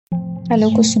Hello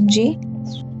Kusum ji.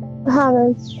 हाँ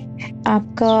ma'am.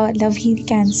 आपका love heal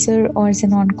cancer और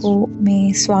ज़ेनॉनको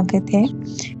में स्वागत है।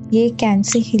 ये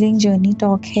कैंसर हीलिंग जर्नी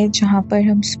टॉक है जहाँ पर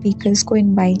हम स्पीकर्स को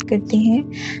इनवाइट करते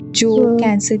हैं जो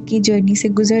कैंसर की जर्नी से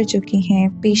गुजर चुके हैं,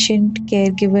 पेशेंट,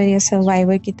 केयर गिवर या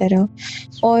सर्वाइवर की तरह,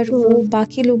 और वो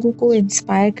बाकी लोगों को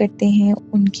इंस्पायर करते हैं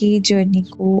उनकी जर्नी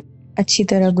को अच्छी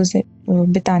तरह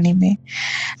बिताने में।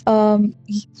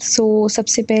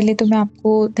 सबसे पहले तो मैं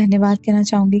आपको धन्यवाद कहना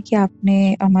चाहूँगी कि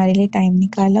आपने हमारे लिए टाइम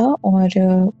निकाला और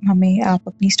हमें आप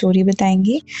अपनी स्टोरी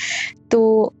बताएंगी। तो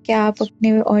क्या आप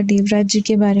अपने और देवराज जी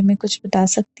के बारे में कुछ बता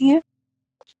सकती हैं?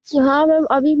 हाँ मैम,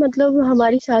 अभी मतलब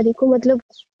हमारी शादी को मतलब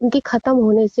उनके खत्म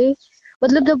होने से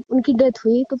मतलब जब उनकी डेथ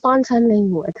हुई तो 5 साल नहीं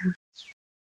हुआ था।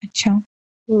 अच्छा।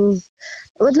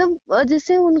 मतलब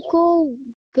जैसे उनको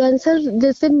कैंसर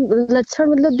जैसे लक्षण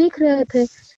मतलब दिख रहे थे,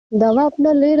 दवा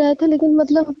अपना ले रहे थे, लेकिन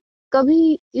मतलब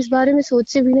कभी इस बारे में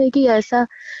सोचे भी नहीं कि ऐसा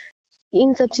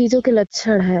इन सब चीजों के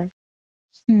लक्षण है।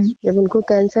 जब उनको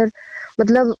कैंसर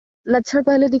मतलब लक्षण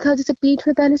पहले दिखा, जैसे पीठ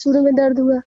में पहले शुरू में दर्द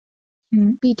हुआ,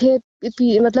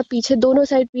 मतलब पीछे दोनों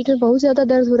साइड पीठ में बहुत ज्यादा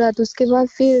दर्द हो रहा था। उसके बाद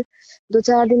फिर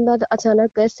 2-4 दिन बाद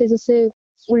अचानक कैसे जैसे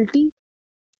उल्टी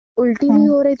उल्टी भी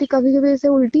हो रही थी। कभी कभी ऐसे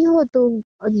उल्टी हो तो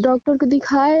डॉक्टर को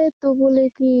दिखाए तो बोले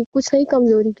कि कुछ नहीं,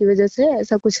 कमजोरी की वजह से,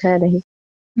 ऐसा कुछ है नहीं।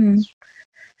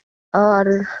 और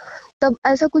तब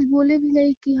ऐसा कुछ बोले भी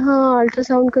नहीं कि हाँ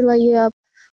अल्ट्रासाउंड करवाइए आप,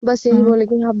 बस यही बोले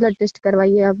कि हाँ ब्लड टेस्ट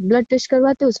करवाइए। आप ब्लड टेस्ट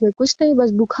करवाते उसमें कुछ नहीं,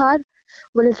 बस बुखार,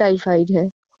 बोले टाइफाइड है,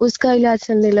 उसका इलाज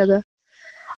चलने लगा।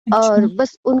 और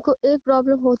बस उनको एक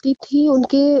प्रॉब्लम होती थी,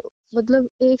 उनके मतलब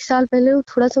 1 साल पहले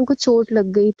थोड़ा सा उनको चोट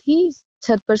लग गई थी,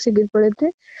 छत पर से गिर पड़े थे,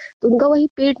 तो उनका वही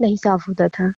पेट नहीं साफ होता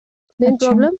था। मेन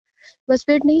प्रॉब्लम बस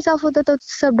पेट नहीं साफ होता था।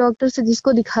 सब डॉक्टर से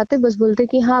जिसको दिखाते बस बोलते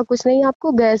कि हाँ कुछ नहीं,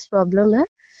 आपको गैस प्रॉब्लम है,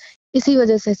 इसी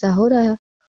वजह से ऐसा हो रहा है।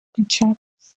 अच्छा।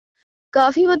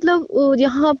 काफी मतलब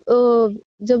यहाँ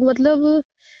जब मतलब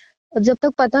जब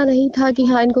तक पता नहीं था कि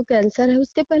हाँ इनको कैंसर है,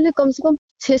 उसके पहले कम से कम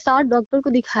 6-7 डॉक्टर को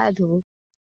दिखाया था वो,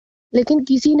 लेकिन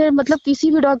किसी ने मतलब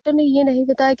किसी भी डॉक्टर ने ये नहीं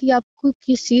बताया कि आपको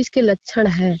किस चीज के लक्षण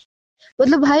है।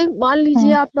 मतलब भाई मान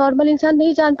लीजिए आप नॉर्मल इंसान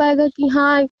नहीं जान पाएगा कि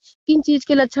हाँ किन चीज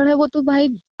के लक्षण है। वो तो भाई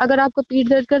अगर आपको पीठ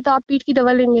दर्द कर तो आप पीठ की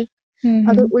दवा लेंगे,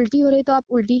 अगर उल्टी हो रही तो आप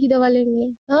उल्टी की दवा लेंगे।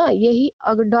 हाँ यही,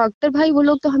 अगर डॉक्टर भाई वो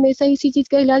लोग तो हमेशा इसी चीज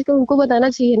का इलाज कर उनको बताना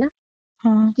चाहिए ना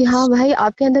कि हाँ भाई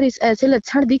आपके अंदर इस ऐसे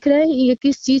लक्षण दिख रहे हैं, ये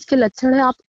किस चीज के लक्षण है,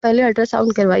 आप पहले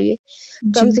अल्ट्रासाउंड करवाइए।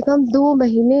 कम से कम 2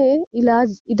 महीने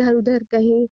इलाज इधर उधर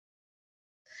कहीं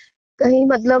कहीं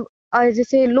मतलब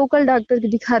जैसे लोकल डॉक्टर के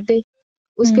दिखाते।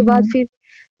 उसके बाद फिर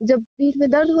जब पीठ में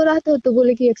दर्द हो रहा था तो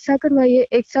बोले कि एक्सरा करवाइए।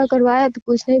 एक्सरा करवाया तो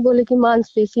कुछ नहीं, बोले कि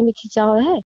मांसपेशी में खिंचाव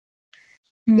है,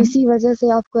 इसी वजह से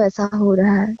आपको ऐसा हो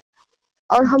रहा है।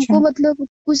 और हमको मतलब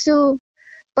कुछ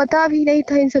पता भी नहीं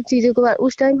था इन सब चीजों के बारे।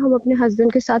 उस टाइम हम अपने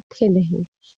हस्बैंड के साथ थे नहीं।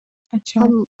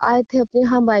 हम आए थे अपने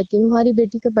हम मायके में, हमारी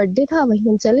बेटी का बर्थडे था, वहीं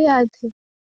हम चले आए थे।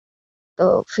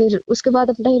 तो फिर उसके बाद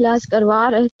अपना इलाज करवा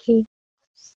रहे थे।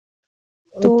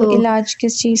 तो इलाज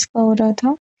किस चीज का हो रहा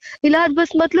था? इलाज बस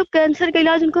मतलब कैंसर का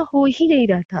इलाज उनका हो ही नहीं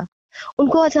रहा था।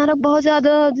 उनको अचानक बहुत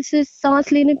ज्यादा जैसे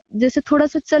सांस लेने, जैसे थोड़ा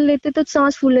सा चल लेते तो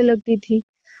सांस फूलने लगती थी,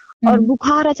 और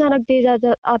बुखार अचानक तेज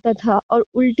आता था, और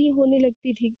उल्टी होने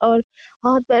लगती थी, और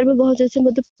हाथ पैर में बहुत जैसे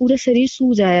मतलब पूरा शरीर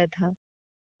सूज आया था।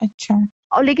 अच्छा।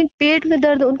 और लेकिन पेट में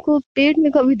दर्द, उनको पेट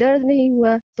में कभी दर्द नहीं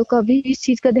हुआ, तो कभी इस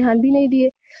चीज का ध्यान भी नहीं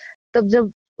दिए। तब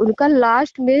जब उनका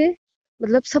लास्ट में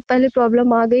मतलब सब पहले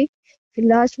प्रॉब्लम आ गई, फिर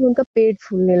लास्ट में उनका पेट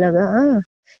फूलने लगा। हाँ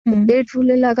तो पेट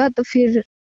फूलने लगा तो फिर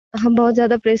हम बहुत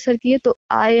ज्यादा प्रेशर किए, तो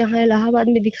आए यहाँ इलाहाबाद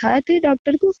में दिखाए थे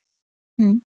डॉक्टर को।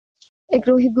 एक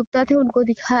रोहित गुप्ता थे, उनको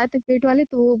दिखाया थे पेट वाले,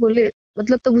 तो वो बोले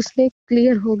मतलब तब उसमें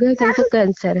क्लियर हो गया कि उनको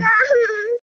कैंसर है।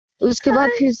 उसके बाद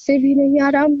फिर से भी नहीं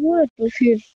आराम हुआ, तो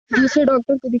फिर दूसरे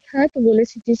डॉक्टर को दिखाया तो बोले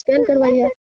सीटी स्कैन करवाइए।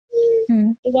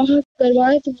 तो वहाँ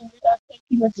करवाए तो डॉक्टर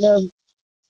की मतलब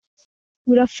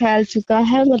पूरा फैल चुका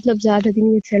है, मतलब ज्यादा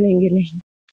दिन ये चलेंगे नहीं।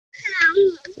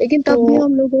 लेकिन तब भी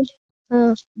हम लोगों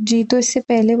हाँ जी, तो इससे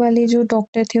पहले वाले जो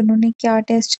डॉक्टर थे उन्होंने क्या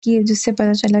टेस्ट किए जिससे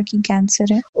पता चला कि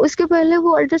कैंसर है? उसके पहले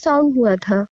वो अल्ट्रासाउंड हुआ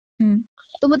था,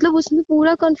 तो मतलब उसमें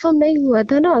पूरा कंफर्म नहीं हुआ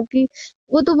था ना कि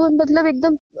वो तो मतलब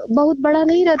एकदम बहुत बड़ा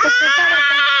नहीं रहता, छोटा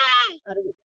रहता है।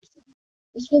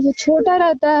 उसमें वो छोटा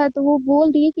रहता है, तो वो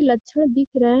बोल दिए कि लक्षण दिख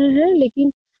रहे हैं,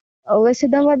 लेकिन वैसे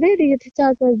दवा दे दिए थे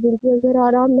 4-5 दिन की, अगर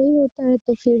आराम नहीं होता है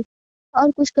तो फिर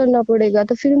और कुछ करना पड़ेगा।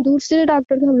 तो फिर हम दूसरे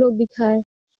डॉक्टर को हम लोग दिखाए,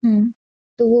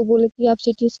 तो वो बोले कि आप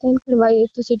सीटी स्कैन करवाइए।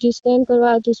 तो सीटी स्कैन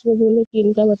करवाया तो उसमें बोले कि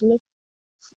इनका मतलब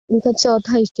इनका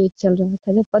चौथा स्टेज चल रहा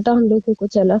था, जब पता हम लोगों को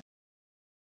चला।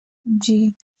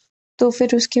 जी, तो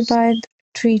फिर उसके बाद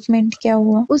ट्रीटमेंट क्या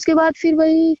हुआ? उसके बाद फिर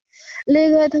वही ले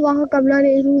गए थे वहाँ कमला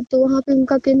नेहरू, तो वहाँ पे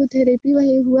उनका केमोथेरेपी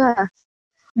वही हुआ।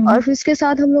 और फिर इसके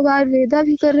साथ हम लोग आयुर्वेदा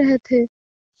भी कर रहे थे,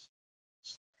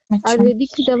 अच्छा। आयुर्वेदिक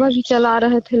की दवा भी चला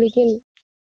रहे थे, लेकिन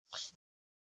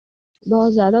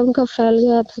बहुत ज्यादा उनका फैल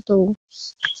गया था। तो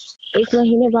 1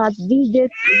 महीने बाद डेट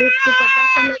डेट को पता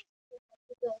चला,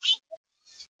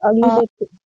 अगली अ, डेट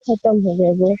खत्म हो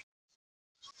गए वो।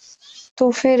 तो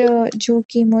फिर जो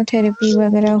कीमोथेरेपी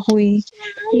वगैरह हुई,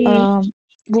 अ,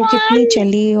 वो कितनी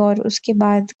चली और उसके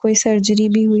बाद कोई सर्जरी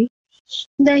भी हुई?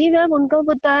 नहीं मैम, उनका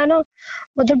बताया ना,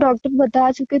 मतलब डॉक्टर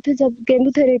बता चुके थे जब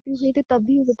केमोथेरेपी हुई थी, तब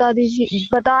भी वो बता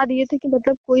दिए थे कि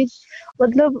मतलब कोई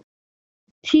मतलब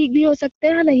ठीक भी हो सकते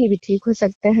हैं, नहीं भी ठीक हो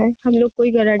सकते हैं, हम लोग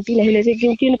कोई गारंटी नहीं ले सकते,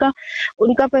 क्योंकि उनका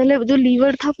उनका पहले जो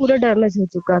लीवर था पूरा डैमेज हो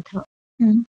चुका था।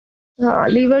 हम्म। हाँ,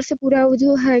 लीवर से पूरा वो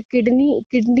जो है किडनी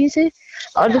किडनी से,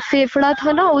 और जो फेफड़ा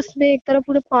था ना उसमें एक तरफ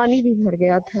पूरा पानी भी भर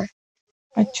गया था।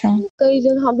 अच्छा। कई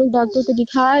जगह हम लोग डॉक्टर को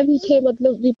दिखाए भी थे,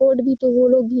 मतलब रिपोर्ट भी, तो वो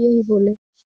लोग भी यही बोले।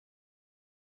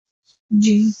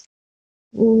 जी।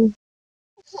 हम्म।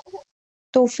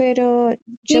 तो फिर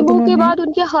जब कीमो के उन्होंने बाद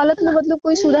उनकी हालत में मतलब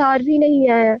कोई सुधार भी नहीं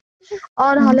आया,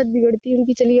 और हम्म, हालत बिगड़ती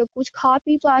उनकी चली गई। कुछ खा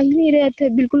पी पा ही नहीं रहे थे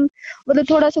बिल्कुल, मतलब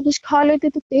थोड़ा सा कुछ खा लेते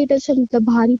तो पेट ऐसा मतलब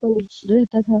भारीपन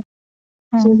रहता था,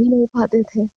 सो हाँ, भी नहीं पाते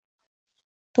थे।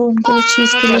 तो उनको उस चीज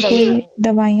बहुत के लिए ज्यादा कोई बिगड़े।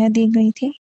 दवाइयाँ दी गई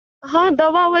थी? हाँ,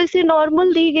 दवा वैसे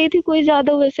नॉर्मल दी गई थी, कोई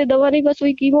ज्यादा वैसे दवा नहीं, बस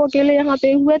वही कीमो अकेले यहाँ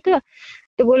पे हुआ था।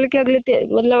 तो बोले कि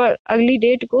मतलब अगली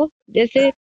डेट को,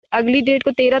 जैसे अगली डेट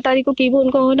को 13 तारीख को कीमो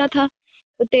उनको होना था,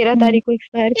 तो 13 तारीख को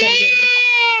एक्सपायर कर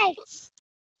गए।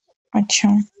 अच्छा।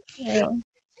 हाँ।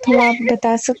 तो आप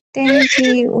बता सकते हैं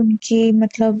कि उनकी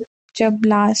मतलब जब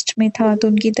लास्ट में था तो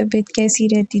उनकी तबीयत कैसी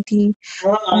रहती थी?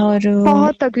 और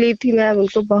बहुत तकलीफ थी मैम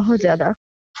उनको, बहुत ज्यादा,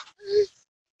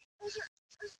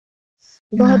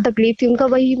 बहुत हाँ, तकलीफ थी उनका।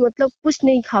 वही मतलब कुछ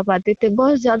नहीं खा पाते थे,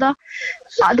 बहुत ज्यादा।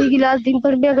 आधी गिलास दिन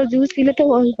भर में अगर जूस पी लेते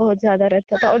वो बहुत ज्यादा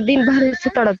रहता था, और दिन भर ऐसे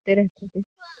तड़पते रहते थे,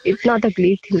 इतना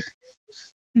तकलीफ थी।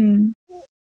 हम्म।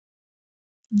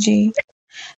 जी।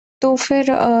 तो फिर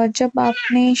जब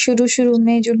आपने शुरू शुरू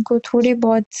में जो उनको थोड़े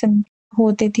बहुत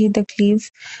होते थी तकलीफ,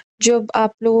 जब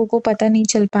आप लोगों को पता नहीं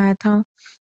चल पाया था,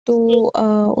 तो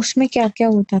उसमें क्या क्या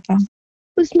होता था?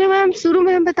 उसमें मैम शुरू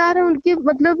में हम बता रहे हैं उनकी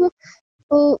मतलब,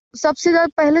 तो सबसे ज्यादा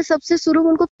पहले सबसे शुरू में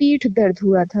उनको पीठ दर्द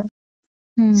हुआ था।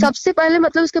 हम्म। सबसे पहले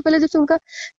मतलब उसके पहले जब से उनका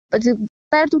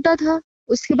पैर टूटा था,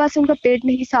 उसके बाद से उनका पेट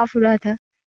नहीं साफ हो रहा था।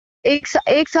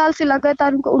 1 साल से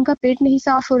लगातार उनका पेट नहीं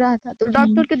साफ हो रहा था। तो हम्म।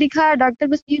 डॉक्टर को दिखाया, डॉक्टर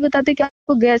बस ये बताते कि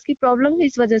आपको गैस की प्रॉब्लम है,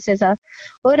 इस वजह से ऐसा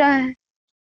हो रहा है।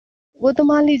 वो तो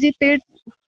मान लीजिए पेट,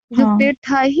 जो हाँ। पेट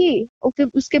था ही, और फिर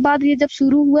उसके बाद ये जब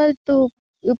शुरू हुआ तो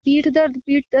पीठ दर्द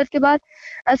के बाद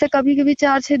ऐसे कभी कभी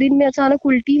 4-6 दिन में अचानक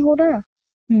उल्टी होना।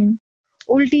 हम्म।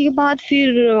 उल्टी के बाद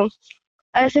फिर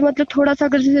ऐसे मतलब थोड़ा सा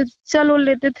अगर जैसे चल उल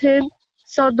लेते थे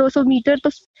 100-200 मीटर, तो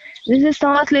जैसे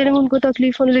सांस लेने में उनको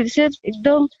तकलीफ होने लगी, जैसे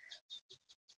एकदम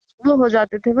वो हो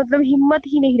जाते थे, मतलब हिम्मत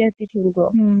ही नहीं रहती थी उनको।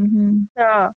 हम्म।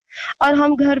 हाँ, और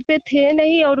हम घर पे थे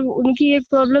नहीं, और उनकी एक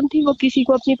प्रॉब्लम थी, वो किसी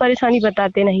को अपनी परेशानी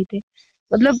बताते नहीं थे,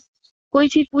 मतलब कोई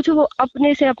चीज पूछो वो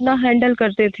अपने से अपना हैंडल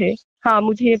करते थे। हाँ,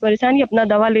 मुझे ये परेशानी, अपना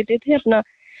दवा लेते थे अपना,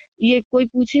 ये कोई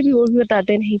पूछे भी वो भी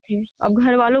बताते नहीं थे। अब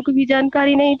घर वालों को भी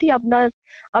जानकारी नहीं थी, अपना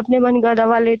अपने मन का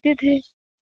दवा लेते थे।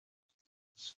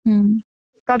 हम्म।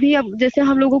 कभी अब जैसे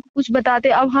हम लोगों को कुछ बताते,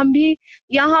 अब हम भी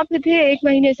यहाँ पे थे, 1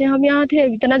 महीने से हम यहाँ थे,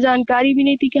 इतना जानकारी भी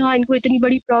नहीं थी कि हाँ इनको इतनी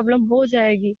बड़ी प्रॉब्लम हो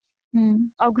जाएगी। हम्म।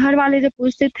 अब घर वाले जब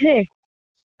पूछते थे,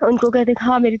 उनको कहते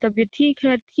हाँ मेरी तबीयत ठीक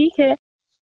है, ठीक है।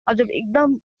 और जब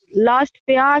एकदम लास्ट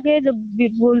पे आ गए,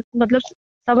 जब वो मतलब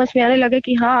समझ में आने लगे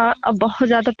कि हाँ अब बहुत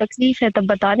ज्यादा तकलीफ है, तब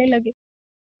बताने लगे।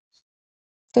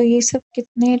 तो ये सब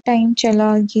कितने टाइम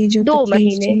चला, ये जो दो तकलीफ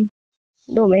महीने थी?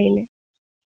 2 महीने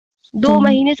तो 2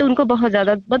 महीने से उनको बहुत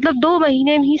ज्यादा, मतलब 2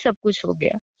 महीने में ही सब कुछ हो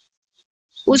गया।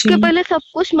 उसके जी। पहले सब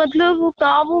कुछ मतलब वो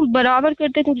काम वो बराबर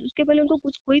करते थे, उसके पहले उनको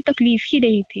कुछ कोई तकलीफ ही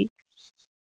नहीं थी।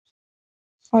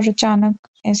 और अचानक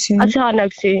ऐसे?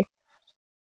 अचानक से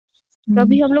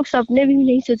कभी हम्म। हम लोग सपने भी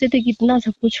नहीं सोचे थे कि इतना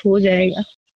सब कुछ हो जाएगा।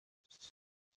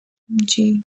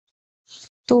 जी।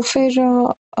 तो फिर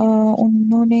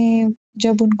उन्होंने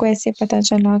जब उनको ऐसे पता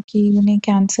चला कि उन्हें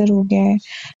कैंसर हो गया है,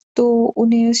 तो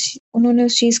उन्होंने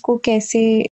उस चीज को कैसे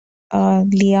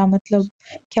लिया? मतलब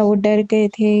क्या वो डर गए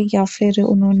थे या फिर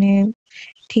उन्होंने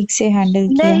ठीक से हैंडल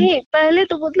किया? नहीं, पहले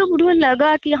तो मतलब उन्हें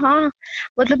लगा कि हाँ,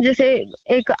 मतलब जैसे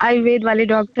एक आयुर्वेद वाले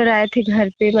डॉक्टर आए थे घर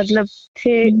पे, मतलब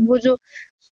थे हम्म। वो जो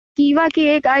कीवा की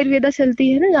एक आयुर्वेदा चलती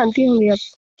है ना, जानती होंगी आप,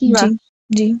 कीवा। जी।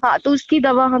 जी। हाँ, तो उसकी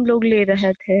दवा हम लोग ले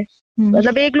रहे थे। हम्म।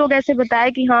 मतलब एक लोग ऐसे बताया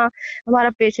कि हाँ हमारा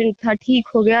पेशेंट था ठीक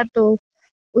हो गया, तो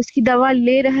उसकी दवा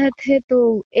ले रहे थे।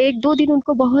 तो 1-2 दिन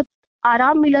उनको बहुत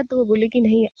आराम मिला तो वो बोले कि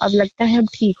नहीं अब लगता है अब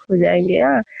ठीक हो जाएंगे।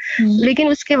 हाँ, लेकिन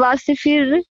उसके बाद से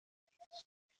फिर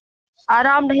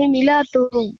आराम नहीं मिला तो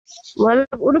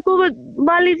मतलब उनको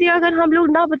मान लीजिए अगर हम लोग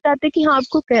ना बताते कि हाँ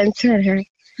आपको कैंसर है,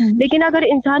 लेकिन अगर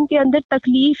इंसान के अंदर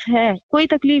तकलीफ है, कोई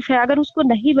तकलीफ है, अगर उसको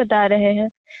नहीं बता रहे हैं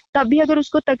तब भी अगर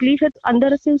उसको तकलीफ है तो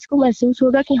अंदर से उसको महसूस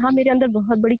होगा कि हाँ मेरे अंदर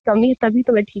बहुत बड़ी कमी है तभी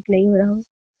तो मैं ठीक नहीं हो रहा हूँ।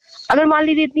 अगर मान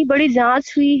लीजिए इतनी बड़ी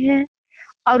जांच हुई है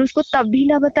और उसको तब भी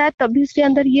ना बताया तब भी उसके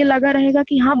अंदर ये लगा रहेगा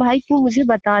कि हाँ भाई क्यों मुझे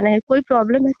बताना है, कोई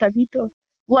प्रॉब्लम है तभी तो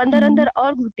वो अंदर अंदर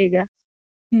और घुटेगा।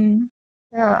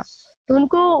 हाँ, तो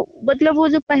उनको मतलब वो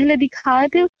जो पहले दिखाए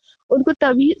थे उनको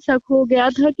तभी शक हो गया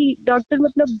था कि डॉक्टर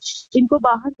मतलब इनको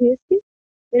बाहर भेज के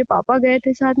मेरे पापा गए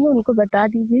थे साथ में, उनको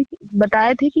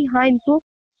बताए थे कि हाँ इनको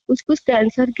कुछ कुछ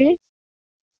कैंसर के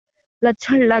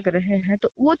लक्षण लग रहे हैं,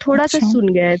 तो वो थोड़ा सा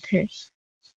सुन गए थे।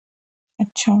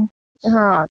 अच्छा।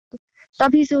 हाँ,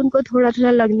 तभी से उनको थोड़ा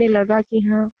थोड़ा लगने लगा कि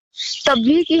हाँ, तब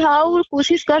भी कि हाँ वो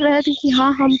कोशिश कर रहे थे कि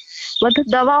हाँ हम मतलब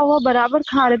दवा हुआ बराबर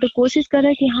खा रहे, तो कोशिश कर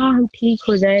रहे कि हाँ हम ठीक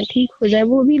हो जाए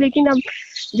वो भी, लेकिन अब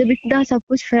जब इतना सब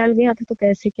कुछ फैल गया था तो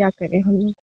कैसे क्या करें हम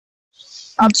लोग।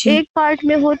 अब एक पार्ट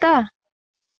में होता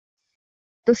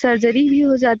तो सर्जरी भी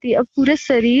हो जाती, अब पूरे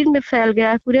शरीर में फैल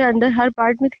गया, पूरे अंदर हर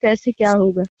पार्ट में, तो कैसे क्या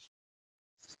होगा।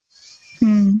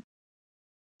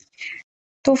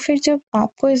 तो फिर जब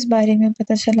आपको इस बारे में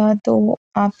पता चला तो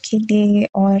आपके लिए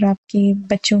और आपके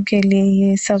बच्चों के लिए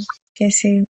ये सब कैसे,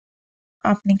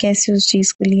 आपने कैसे उस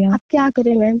चीज को लिया? अब क्या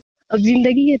करें मैम, अब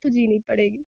जिंदगी है तो जीनी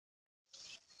पड़ेगी।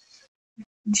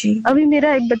 जी। अभी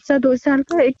मेरा एक बच्चा 2 साल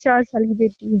का, एक 4 साल की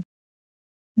बेटी है।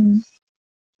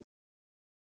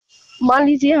 मान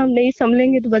लीजिए हम नहीं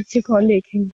संभलेंगे तो बच्चे कौन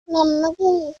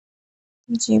देखेंगे।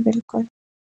 जी बिल्कुल।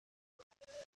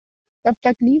 अब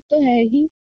तकलीफ तो है ही,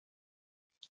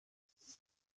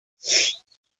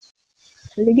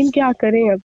 लेकिन क्या करें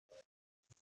अब।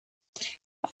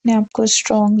 अपने आप को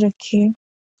स्ट्रॉन्ग रखिए,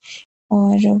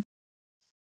 और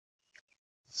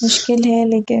मुश्किल है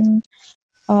लेकिन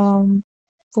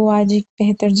वो आज एक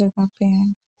बेहतर जगह पे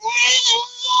हैं।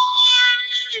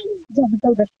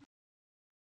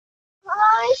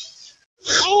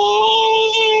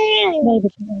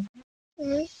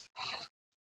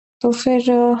 तो फिर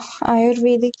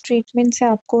आयुर्वेदिक ट्रीटमेंट से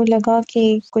आपको लगा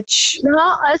कि कुछ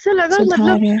हाँ ऐसा लगा,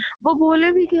 मतलब है? वो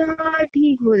बोले भी कि हाँ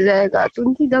ठीक हो जाएगा, तो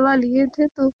उनकी दवा लिए थे,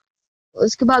 तो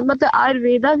उसके बाद मतलब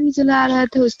आयुर्वेदा भी चला रहे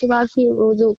थे, उसके बाद फिर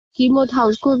वो जो कीमो था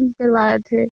उसको भी करवाए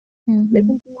थे।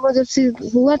 लेकिन कीमो जब से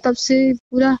हुआ तब से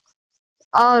पूरा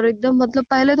और एकदम मतलब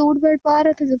पहले तो उठ बैठ पा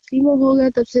रहे थे, जब कीमो हो गया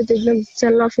तब से तो एकदम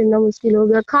चलना फिरना मुश्किल हो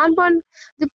गया। खान पान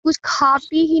जब कुछ खा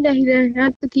पी ही नहीं रहे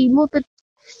हैं तो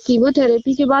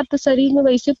कीमोथेरेपी के बाद तो शरीर में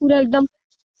वैसे पूरा एकदम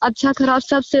अच्छा खराब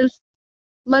सब सेल्स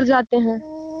मर जाते हैं,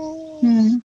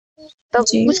 तब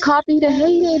कुछ खा पी रहे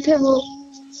ही नहीं थे वो।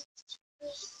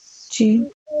 जी।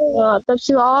 तब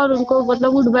से और उनको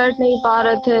मतलब उठ बैठ नहीं पा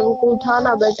रहे थे, उनको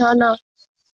उठाना बैठाना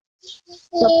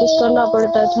सब कुछ करना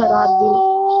पड़ता था रात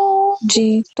दिन।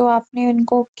 जी, तो आपने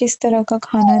उनको किस तरह का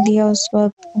खाना दिया उस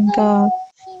वक्त? उनका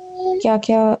क्या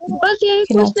क्या बस यही कुछ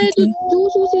खिलाती नहीं, थी?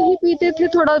 जूस वूस ही पीते थे,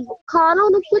 थोड़ा खाना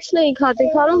उन्हें कुछ नहीं खाते,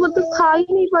 खाना मतलब खा ही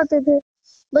नहीं पाते थे,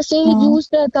 बस यही जूस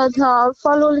रहता था,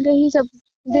 फल उल यही सब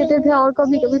देते थे, और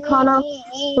कभी कभी खाना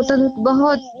होता था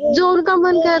बहुत जो उनका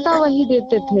मन कहता वही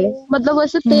देते थे, मतलब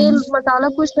वैसे तेल मसाला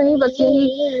कुछ नहीं, बस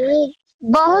यही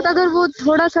बहुत, अगर वो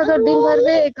थोड़ा सा अगर दिन भर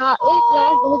में एक ग्लास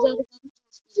बहुत ज्यादा देते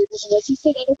थे, बस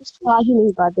इससे ज्यादा कुछ खा ही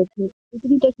नहीं पाते थे,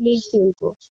 इतनी तकलीफ थी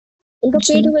उनको, उनका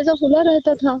पेट हमेशा फुला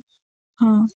रहता था।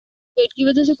 हाँ। पेट की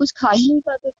वजह से कुछ खा ही नहीं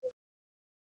पाते थे,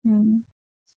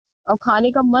 और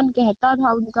खाने का मन कहता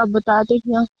था उनका, बताते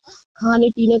कि हाँ खाने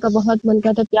पीने का बहुत मन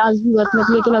करता, प्यास भी मतलब,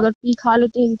 लेकिन अगर पी खा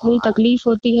लेते हैं इतनी तकलीफ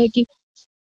होती है कि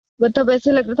मतलब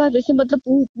ऐसे लगता था जैसे मतलब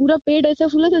पूरा पेट ऐसा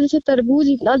फूला था जैसे तरबूज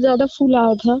इतना ज्यादा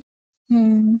फूला था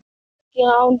कि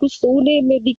हाँ उनको सोने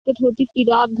में दिक्कत होती थी,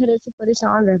 रात भर ऐसे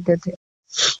परेशान रहते थे,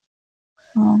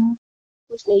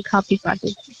 कुछ नहीं खा पी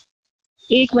पाते थे।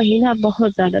 1 महीना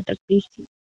बहुत ज्यादा तकलीफ थी।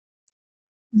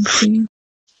 जी।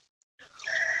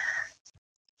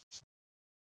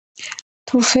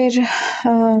 तो फिर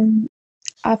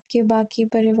आपके बाकी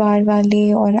परिवार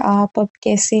वाले और आप अब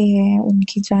कैसे हैं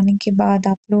उनके जाने के बाद?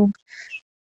 आप लोग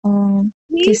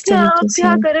किस ठीक है, तरीके आप से?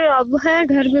 क्या करें, अब है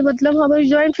घर में, मतलब हमारी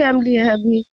ज्वाइंट फैमिली है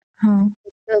अभी,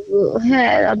 मतलब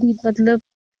है अभी, मतलब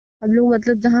हम लोग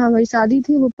मतलब जहाँ हमारी शादी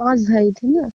थी वो 5 भाई थे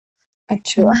ना,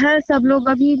 अच्छा। तो है सब लोग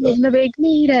अभी मतलब एक में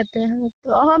ही रहते हैं,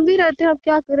 तो हम भी रहते हैं, अब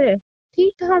क्या करें,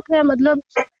 ठीक ठाक है, मतलब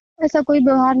ऐसा कोई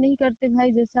व्यवहार नहीं करते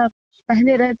भाई, जैसा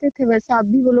पहले रहते थे वैसा अब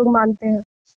भी वो लोग मानते हैं।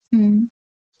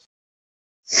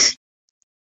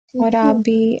 और आप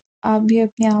भी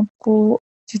अपने आप को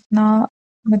जितना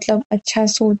मतलब अच्छा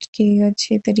सोच के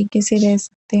अच्छे तरीके से रह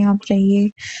सकते हैं आप, रहिए,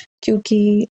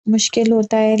 क्योंकि मुश्किल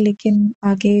होता है लेकिन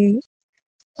आगे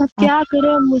अब आप। क्या करें,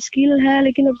 अब मुश्किल है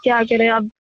लेकिन अब क्या करें। अब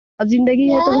जिंदगी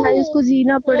है तो भाई उसको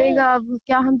जीना पड़ेगा। अब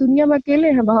क्या हम दुनिया में अकेले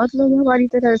हैं, बहुत लोग हमारी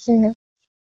तरह से हैं।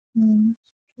 हम्म।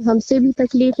 हमसे भी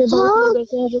तकलीफ है, बहुत लोग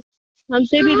ऐसे हैं जो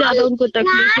हमसे भी ज्यादा उनको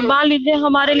तकलीफ है। मान लीजिए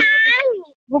हमारे लिए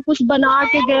वो कुछ बना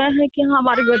के गए हैं कि हाँ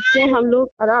हमारे बच्चे हम लोग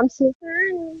आराम से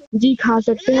जी खा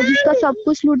सकते हैं, जिसका सब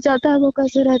कुछ लूट जाता है वो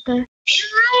कैसे रहता है।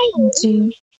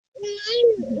 जी।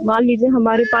 मान लीजिए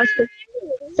हमारे पास तो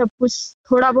सब कुछ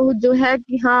थोड़ा बहुत जो है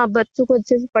कि हाँ बच्चों को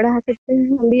अच्छे से पढ़ा सकते हैं,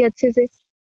 हम भी अच्छे से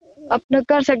अपना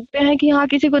कर सकते हैं कि हाँ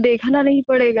किसी को देखना नहीं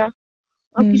पड़ेगा।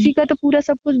 और हम्म। किसी का तो पूरा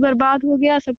सब कुछ बर्बाद हो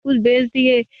गया, सब कुछ बेच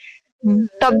दिए, हम्म।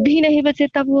 तब भी नहीं बचे,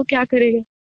 तब वो क्या करेगा।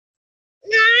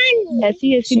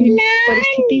 ऐसी ऐसी भी जी।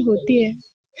 परिस्थिति होती है।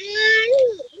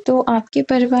 तो आपके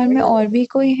परिवार में और भी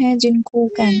कोई है जिनको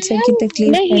कैंसर की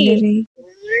तकलीफ पहले नहीं, रही?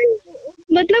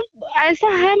 मतलब ऐसा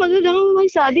है, मतलब जहाँ हमारी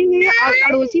शादी हुई है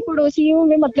अड़ोसी पड़ोसियों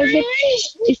में, मतलब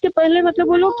कि इससे पहले मतलब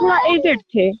वो लोग थोड़ा एजेड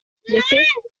थे जैसे।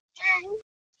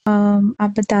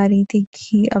 आप बता रही थी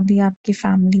कि अभी आपकी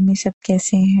फैमिली में सब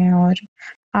कैसे हैं और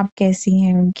आप कैसी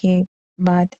हैं उनके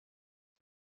बाद?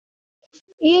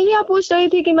 यही आप पूछ रही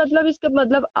थी कि मतलब इसका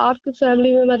मतलब आपकी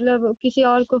फैमिली में मतलब किसी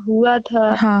और को हुआ था।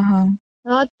 हाँ, हाँ।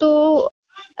 हाँ तो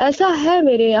ऐसा है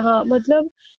मेरे यहाँ, मतलब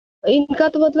इनका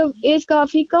तो मतलब एज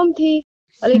काफी कम थी,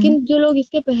 हुँ। लेकिन जो लोग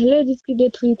इसके पहले जिसकी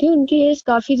डेथ हुई थी उनकी एज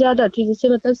काफी ज्यादा थी, जैसे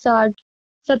मतलब 60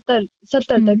 70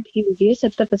 70 तक हुँ। थी उनकी एज,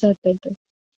 70 75 तक।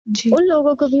 जी। उन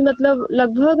लोगों को भी मतलब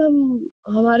लगभग हम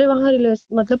हमारे वहाँ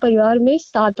मतलब परिवार में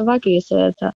 7वां केस है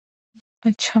ऐसा।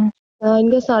 अच्छा।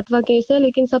 इनका 7वां केस है,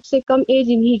 लेकिन सबसे कम एज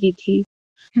इन्हीं की थी।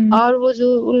 हुँ। और वो जो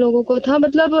उन लोगों को था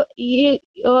मतलब ये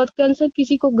कैंसर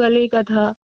किसी को गले का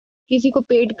था, किसी को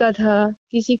पेट का था,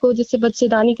 किसी को जैसे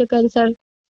बच्चेदानी का कैंसर।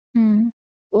 हुँ।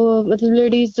 वो मतलब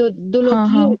लेडीज जो 2 लोग हाँ,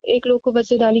 थी, हाँ। एक लोग को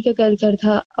बच्चेदानी का कैंसर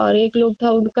था और एक लोग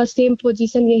था उनका सेम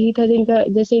पोजीशन यही था जिनका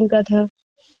जैसे इनका था,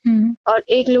 हुँ। और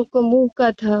एक लोग को मुँह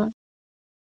का था।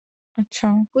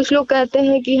 अच्छा। कुछ लोग कहते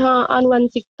हैं कि हाँ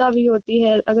आनुवंशिकता भी होती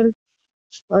है, अगर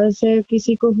ऐसे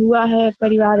किसी को हुआ है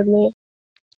परिवार में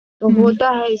तो हुँ। होता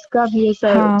है इसका भी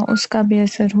असर। हाँ, उसका भी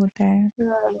असर होता है।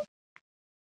 हाँ,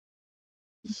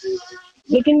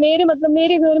 लेकिन मेरे मतलब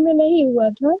मेरे घर में नहीं हुआ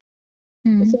था,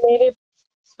 हुँ। जैसे मेरे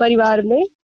परिवार में।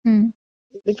 हुँ।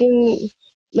 लेकिन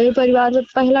मेरे परिवार में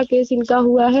पहला केस इनका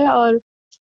हुआ है, और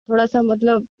थोड़ा-सा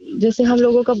मतलब जैसे हम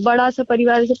लोगों का बड़ा-सा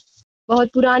परिवार जैसे बहुत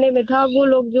पुराने में था, वो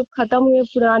लोग जो खत्म हुए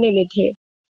पुराने में थे,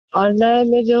 और नए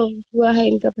में जो हुआ है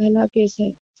इनका पहला केस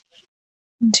है।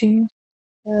 जी।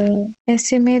 अ,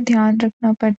 ऐसे में ध्यान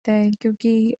रखना पड़ता है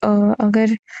क्योंकि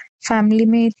अगर फैमिली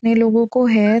में इतने लोगों को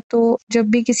है तो जब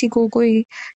भी किसी को कोई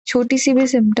छोटी-सी भी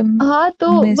सिम्पटम हाँ,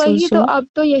 तो वही महसूस तो, हो। अब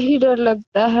तो यही डर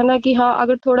लगता है ना कि हाँ,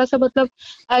 अगर थोड़ा-सा मतलब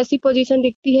ऐसी पोज़ीशन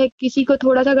दिखती है, किसी को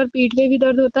थोड़ा-सा अगर पीठ में भी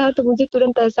दर्द होता है, तो मुझे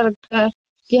तुरंत ऐसा लगता है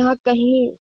कि हाँ,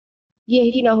 कहीं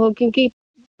यही ना हो, क्योंकि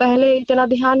पहले इतना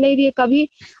ध्यान नहीं दिए कभी,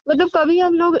 मतलब कभी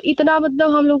हम लोग इतना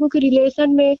मतलब हम लोगों के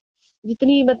रिलेशन में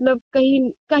जितनी मतलब कहीं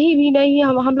कहीं भी नहीं,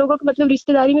 हम लोगों को मतलब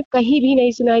रिश्तेदारी में कहीं भी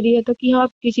नहीं सुनाई दिया था कि हाँ,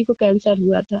 किसी को कैंसर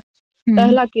हुआ था। हुँ।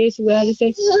 पहला केस हुआ है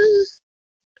जैसे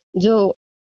जो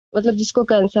मतलब जिसको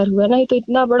कैंसर हुआ, नहीं तो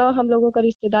इतना बड़ा हम लोगों का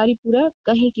रिश्तेदारी पूरा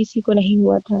कहीं किसी को नहीं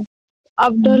हुआ था।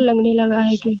 अब डर हुँ। लगने लगा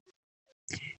है कि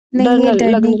डर नहीं, ये न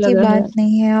डरने लगने की लगा बात है।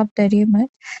 नहीं है, आप डरिए मत।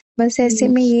 बस ऐसे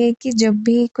हुँ। में ये है कि जब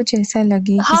भी कुछ ऐसा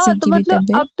लगे हाँ, किसी तो की भी मतलब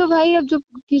तबीयत। अब तो भाई अब जो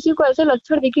किसी को ऐसे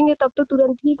लक्षण दिखेंगे तब तो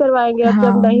तुरंत ही करवाएँगे। अब जब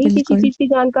हाँ, नहीं किसी बिल्कुल। चीज़ की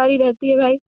जानकारी रहती है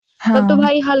भाई, तब तो हाँ,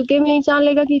 भाई हल्के में ही जान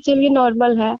लेगा कि चलिए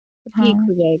नॉर्मल है, तो ठीक हाँ।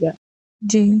 हो जाएगा।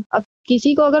 जी। अब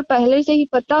किसी को अगर पहले से ही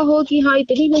पता हो कि हाँ,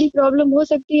 इतनी बड़ी प्रॉब्लम हो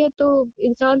सकती है, तो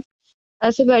इंसान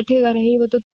ऐसे बैठेगा नहीं, वो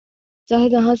तो चाहे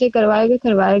जहाँ से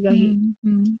करवाएगा ही। हुँ।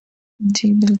 हुँ।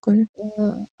 जी, बिल्कुल।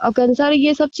 और कैंसर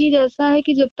ये सब चीज़ ऐसा है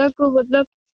कि जब तक वो मतलब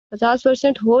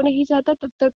 50% हो नहीं जाता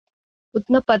तब तक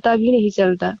उतना पता भी नहीं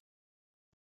चलता।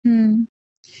 हुँ।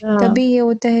 हाँ, तभी ये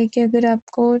होता है कि अगर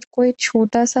आपको कोई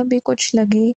छोटा-सा भी कुछ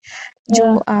लगे जो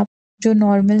हाँ, आप जो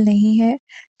नॉर्मल नहीं है,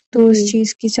 तो उस हुँ।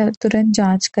 चीज़ की तुरंत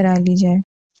जाँच करा ली जाए।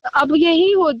 अब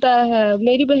यही होता है,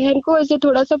 मेरी बहन को ऐसे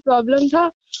थोड़ा-सा प्रॉब्लम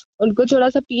था, उनको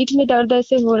थोड़ा-सा पीठ में दर्द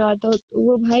ऐसे हो रहा था, तो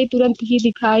वो भाई तुरंत ही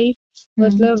दिखाई, हुँ।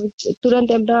 मतलब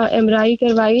तुरंत एमआरआई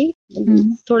करवाई,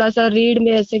 हुँ। थोड़ा-सा रीढ़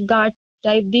में ऐसे गाँठ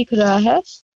टाइप दिख रहा है।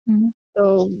 हुँ।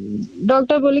 तो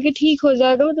डॉक्टर बोले कि ठीक हो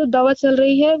जाएगा, मतलब दवा चल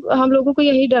रही है। हम लोगों को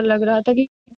यही डर लग रहा था कि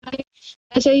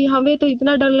ऐसे ही हमें तो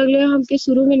इतना डर लग रहा है, हमके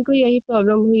शुरू में इनको यही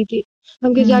प्रॉब्लम हुई थी।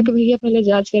 हमके हुँ। जाके भैया पहले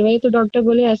जाँच करवाइए, तो डॉक्टर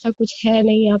बोले ऐसा कुछ है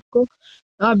नहीं आपको,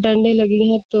 आप डरने लगी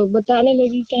हैं, तो बताने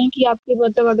लगी कहीं कि आपके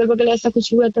मतलब अगल बगल ऐसा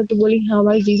कुछ हुआ था, तो बोली हाँ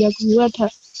हमारे जीजा को हुआ था।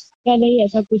 क्या नहीं,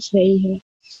 ऐसा कुछ नहीं है।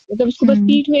 मतलब उसको बस हम्म।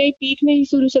 पीठ में ही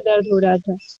शुरू से दर्द हो रहा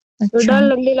था। तो अच्छा। डर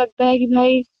लगने लगता है कि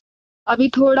भाई अभी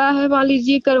थोड़ा है, मान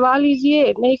लीजिए करवा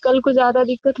लीजिए, नहीं कल को ज्यादा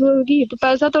दिक्कत होगी तो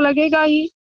पैसा तो लगेगा ही।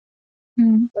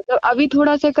 हम्म। मतलब अभी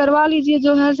थोड़ा सा करवा लीजिए,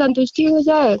 जो है संतुष्टि हो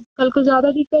जाए, कल को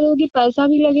ज्यादा दिक्कत होगी, पैसा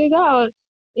भी लगेगा और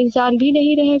इंसान भी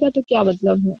नहीं रहेगा, तो क्या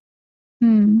मतलब है।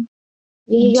 हम्म।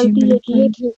 यही जी गलती ये किए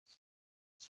बिल्कुल। थे।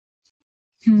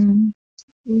 हम्म।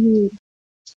 हम्म।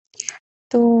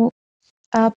 तो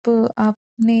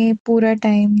आपने पूरा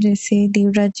टाइम जैसे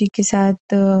देवराज जी के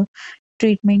साथ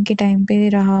ट्रीटमेंट के टाइम पे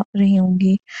रही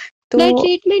होंगी तो। नहीं,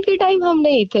 ट्रीटमेंट के टाइम हम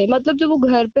नहीं थे, मतलब जब वो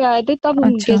घर पे आए थे तब हम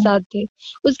उनके अच्छा साथ थे।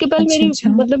 उसके पहले अच्छा। मेरी अच्छा।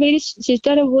 मतलब मेरी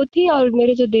सिस्टर है वो थी, और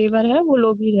मेरे जो देवर है वो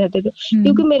लोग ही रहते थे, क्योंकि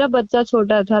हम्म। मेरा बच्चा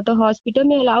छोटा था तो हॉस्पिटल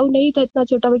में अलाउ नहीं था इतना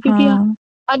छोटा, क्योंकि हाँ।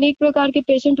 अनेक प्रकार के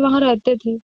पेशेंट वहां रहते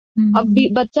थे। अब भी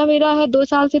हम्म। बच्चा मेरा है 2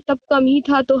 साल से, तब कम ही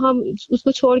था, तो हम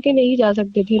उसको छोड़ के नहीं जा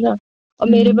सकते थे ना, और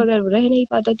मेरे हम्म। बगैर वो रह नहीं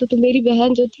पाता। तो मेरी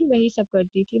बहन जो थी वही सब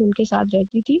करती थी, उनके साथ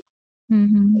रहती थी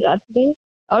हम्म। रात में।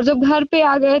 और जब घर पे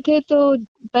आ गए थे तो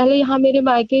पहले यहाँ मेरे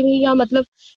मायके में, या मतलब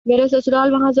मेरा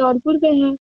ससुराल वहाँ जौनपुर में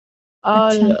है,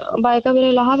 अच्छा और मायका मेरा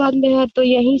इलाहाबाद में है, तो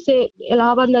यहीं से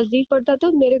इलाहाबाद नजदीक पड़ता था,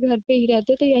 मेरे घर पे ही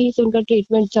रहते थे, यहीं से उनका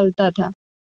ट्रीटमेंट चलता था।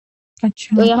 तो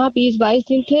अच्छा। यहाँ 20-22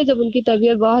 दिन थे, जब उनकी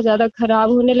तबीयत बहुत ज्यादा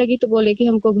खराब होने लगी तो बोले कि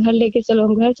हमको घर लेके चलो,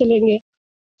 हम घर चलेंगे।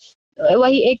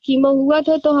 वही एक कीमो हुआ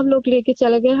था तो हम लोग लेके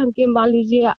चले गए। हम के मान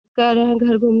लीजिए कह रहे हैं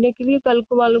घर घूमने के लिए, कल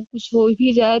को मान लो कुछ हो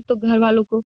भी जाए तो घर वालों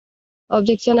को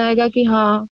ऑब्जेक्शन आएगा कि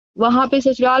हाँ, वहां पे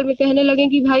ससुराल में कहने लगे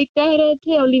कि भाई कह रहे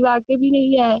थे और लिवा के भी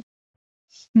नहीं आए।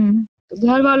 हम्म। तो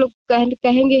घर वालों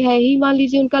कहेंगे है ही, मान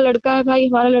लीजिए उनका लड़का है, भाई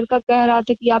हमारा लड़का कह रहा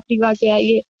था कि आप लिवा के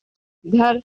आइए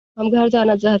घर, हम घर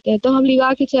जाना चाहते हैं, तो हम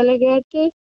लिवा के चले गए थे।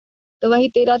 तो वही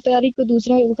 13 तारीख को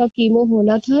दूसरा उनका कीमो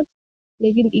होना था,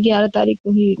 लेकिन 11 तारीख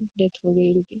को ही डेथ हो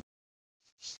गई उनकी।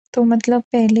 तो मतलब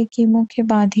पहले कीमो के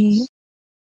बाद ही।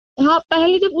 हाँ,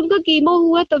 पहले जब उनका कीमो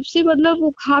हुआ तब से मतलब वो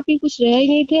खा पी कुछ रहे ही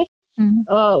नहीं थे। हम्म।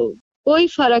 कोई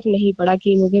फर्क नहीं पड़ा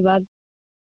कीमो के बाद।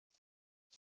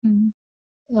 हम्म।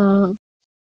 हाँ।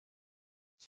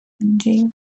 जी।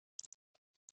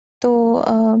 तो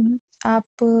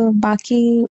आप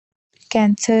बाकी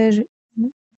कैंसर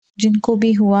जिनको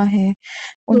भी हुआ है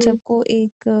उन हम्म। सबको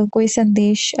एक कोई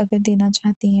संदेश अगर देना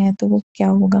चाहती हैं तो वो क्या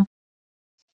होगा?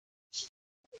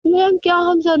 मैम क्या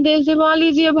हम संदेश दे, मान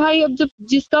लीजिए भाई अब जब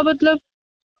जिसका मतलब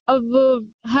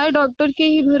अब है डॉक्टर के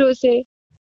ही भरोसे,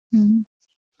 हम्म।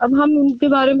 अब हम उनके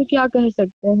बारे में क्या कह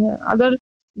सकते हैं। अगर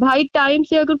भाई टाइम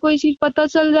से अगर कोई चीज पता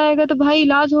चल जाएगा तो भाई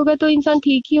इलाज होगा तो इंसान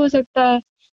ठीक ही हो सकता है।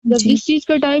 जब जी। जिस चीज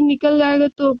का टाइम निकल जाएगा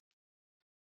तो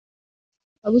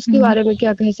अब उसके हम्म। बारे में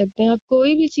क्या कह सकते हैं। अब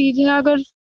कोई भी चीज है अगर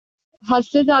हद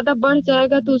से ज्यादा बढ़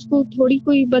जाएगा तो उसको थोड़ी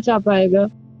कोई बचा पाएगा।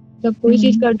 जब कोई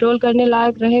चीज हम्म। कंट्रोल करने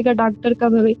लायक रहेगा डॉक्टर का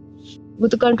भाई, वो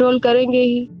तो कंट्रोल करेंगे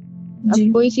ही। अब जी।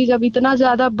 कोई चीज अब इतना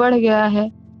ज्यादा बढ़ गया है,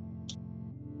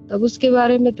 तब उसके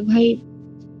बारे में तो भाई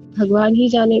भगवान ही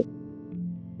जाने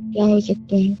क्या हो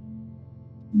सकता है।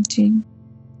 जी।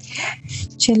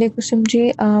 चलिए कुसुम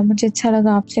जी, मुझे अच्छा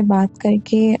लगा आपसे बात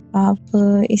करके।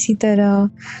 आप इसी तरह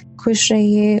खुश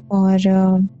रहिए और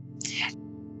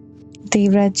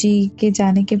देवराज जी के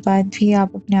जाने के बाद भी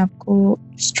आप अपने आप को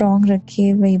स्ट्रॉन्ग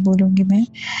रखिए, वही बोलूँगी मैं।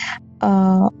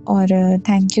 और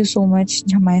थैंक यू सो मच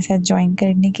हमारे साथ ज्वाइन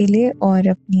करने के लिए और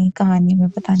अपनी कहानी में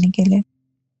बताने के लिए।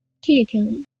 ठीक है,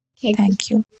 थैंक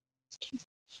थैंक यू। यू।